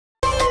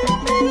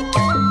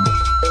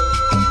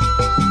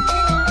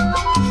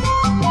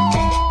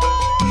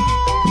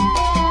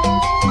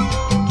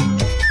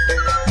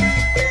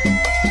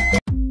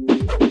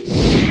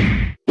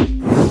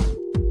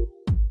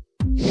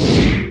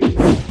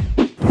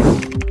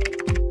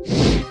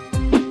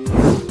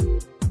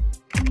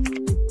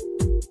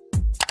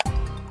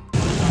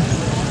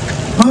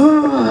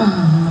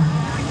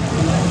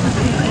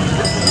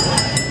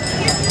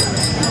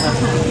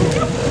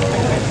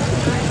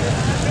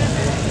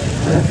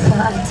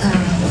فأتى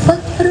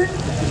فأر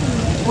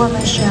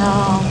ومشى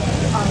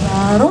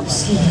على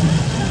رأسه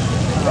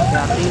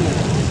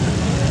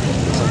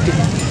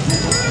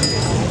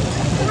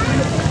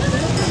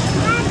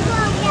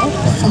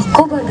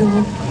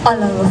فقبضوا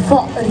على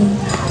الفأر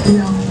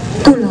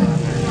ليقتله.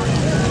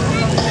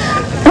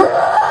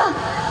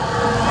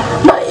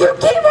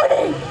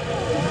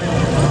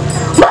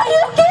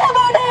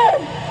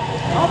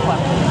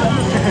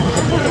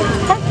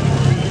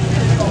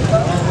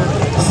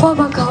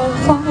 فبكى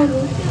الفأر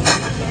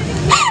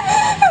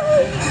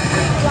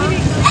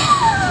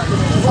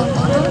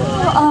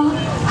فتضرع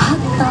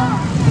حتى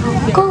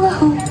نقله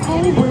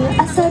قلب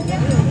الأسد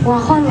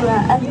وخر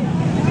عنه.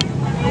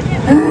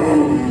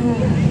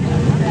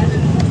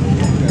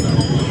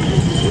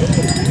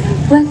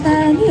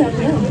 وثانيا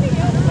يوم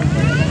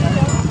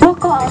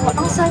وقع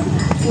الأسد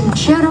في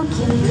شرك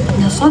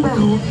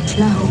نصبه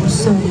له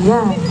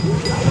الصبيان.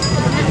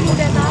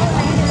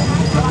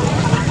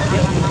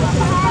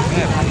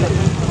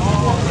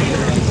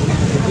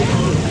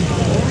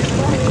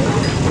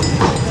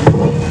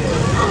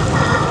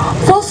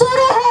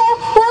 فصرخ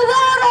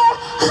وذار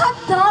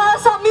حتى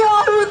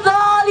سمعه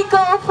ذلك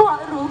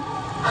الفأر.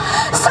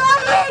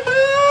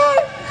 سيدي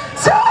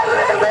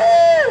سيدي.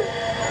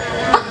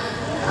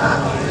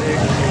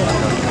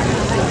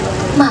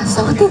 ما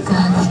صوت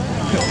ذلك؟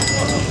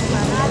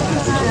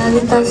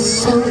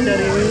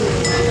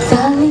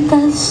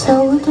 ذلك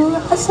صوت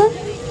الأسد.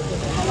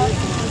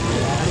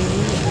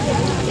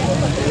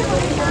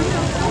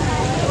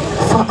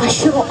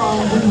 فأشرع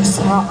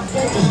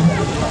بمصرعته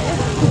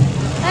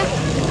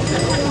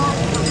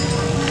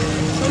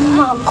ثم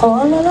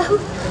قال له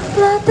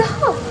لا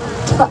تخف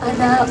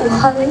فأنا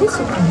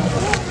أخلصك.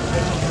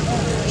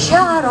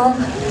 شعر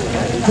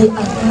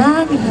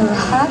بأكمامه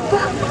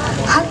الحادة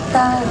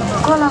حتى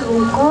نقله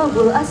قلب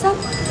الأسد.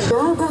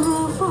 جابه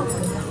الفأر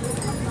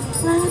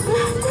لا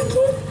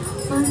تحتكر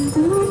من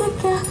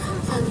دونك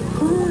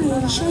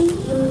فلكل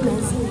شيء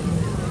مزيد.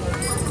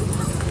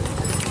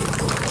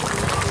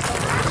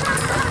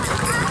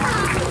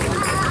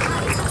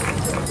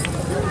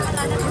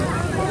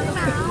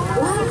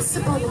 Once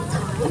upon a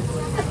time,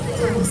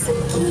 there was a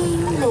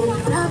king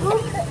named Prabu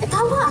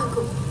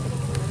Tawaku.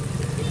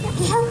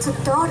 He had two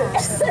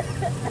daughters,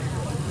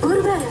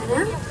 Purwakarta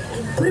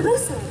and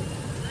Bahasa.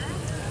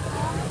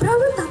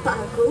 Prabu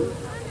Tawaku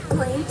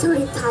planned to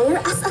retire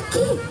as a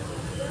king.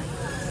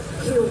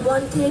 He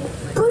wanted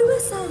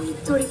Purwasari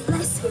to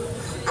replace him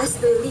as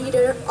the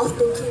leader of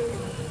the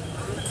kingdom.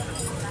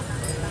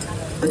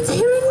 But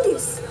hearing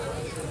this,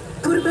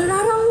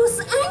 Purwakarta was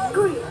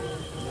angry.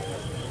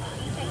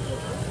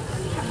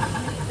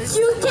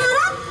 You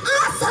cannot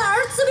ask her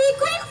to be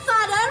queen,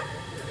 father.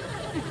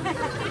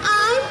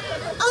 I'm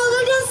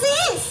older than she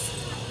is.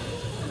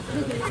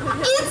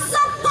 It's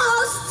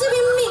supposed to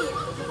be me,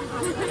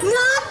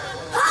 not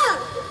her.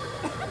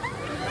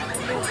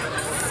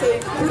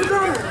 Said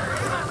Purwakarta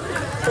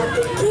that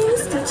the king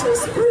is to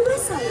choose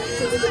Purwasari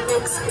to be the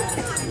next queen.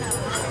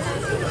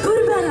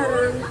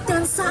 Purwakarta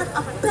then set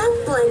a bad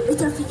plan with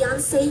her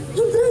fiancé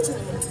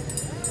Indrajaya.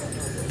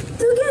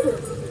 Together,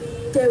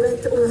 they went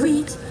to a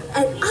witch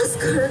and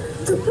asked her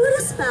to put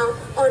a spell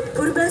on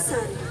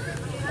Purwasari.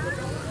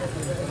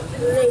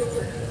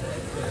 Later,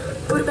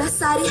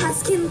 Purwasari had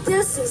skin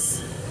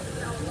disease.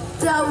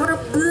 There were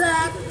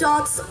black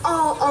dots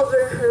all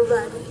over her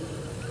body.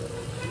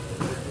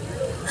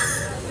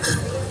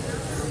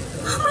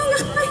 Oh my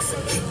god, my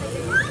skin!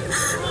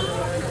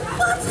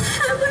 What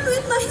happened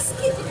with my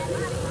skin?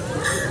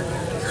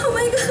 Oh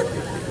my god!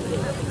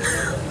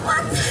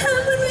 What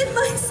happened with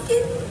my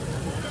skin?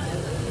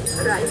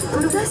 Right,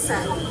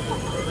 Purwasari.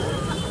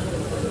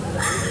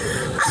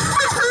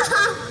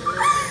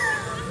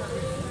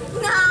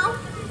 Now,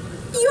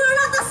 you are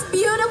not as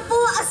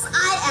beautiful as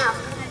I am.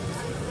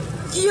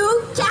 You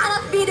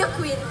cannot be the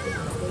queen.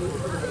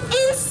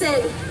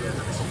 Instead,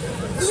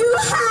 you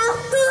have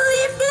to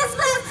leave this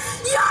place.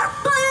 Your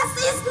place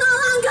is no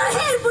longer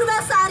here,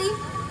 Purwasari.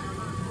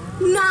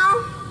 Now,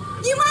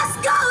 you must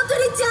go to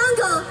the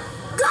jungle.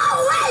 Go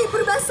away,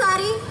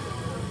 Purwasari.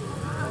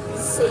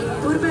 Say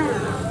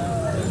Purwakarta.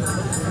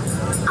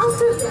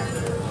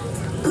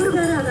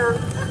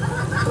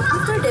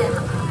 After that,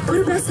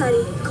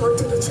 Purwasari gone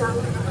to the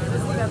jungle.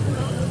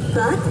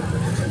 But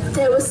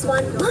there was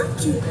one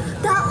monkey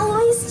that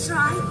always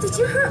tried to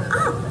cheer her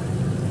up.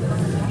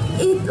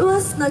 It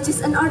was not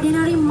just an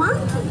ordinary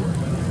monkey.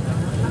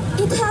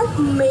 It had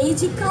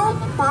magical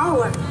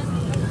power,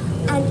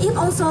 and it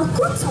also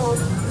could talk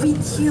with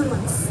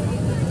humans.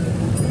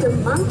 The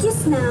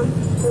monkey's name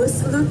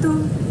was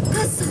Unjuk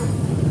Kabisa.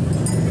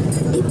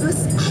 It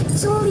was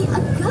actually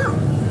a god.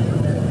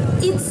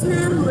 Its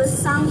name was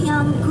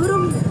Sangyam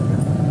Guru.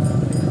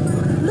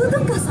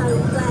 Unjuk Kabisa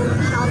planned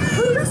to help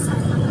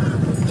Purwasari.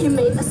 He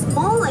made a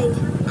small lake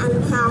and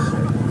tell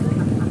her,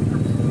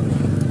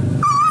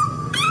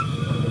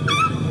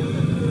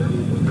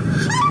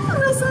 "Hi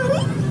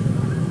Purwasari,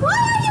 why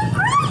are you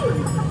crying?"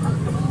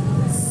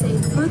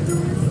 said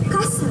Unjuk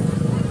Kabisa.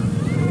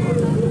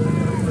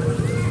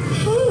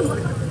 "Hey,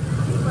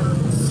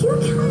 you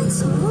can't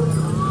talk.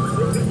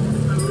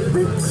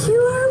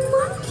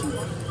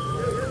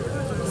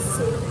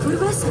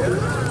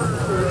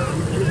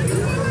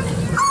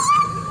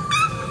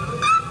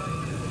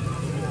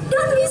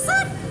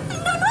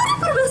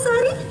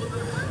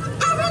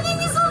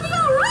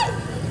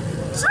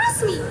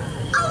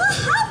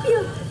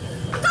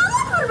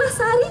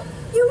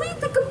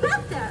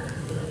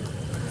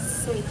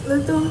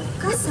 Lutung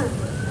kasar.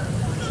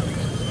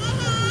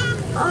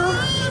 Oh,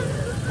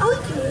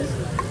 okay.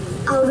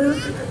 I will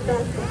keep it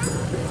better.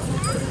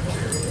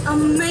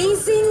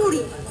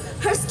 Amazingly,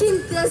 her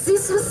skin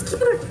disease was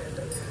cured.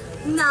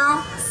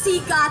 Now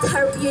she got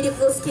her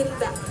beautiful skin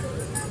back.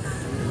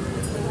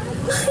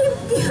 My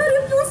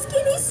beautiful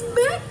skin is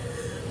back.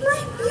 My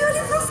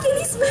beautiful skin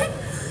is back.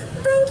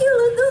 Thank you,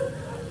 Lutung.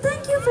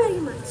 Thank you very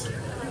much.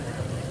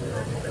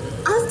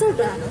 After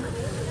that,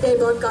 they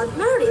both got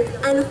married,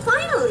 and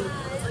finally,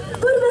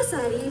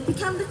 Purbasari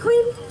became the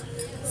queen.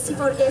 She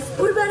forgave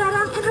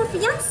Purbararang and her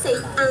fiancé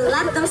and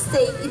let them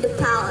stay in the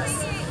palace.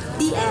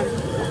 The end.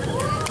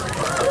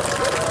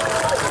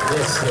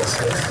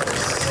 Yes.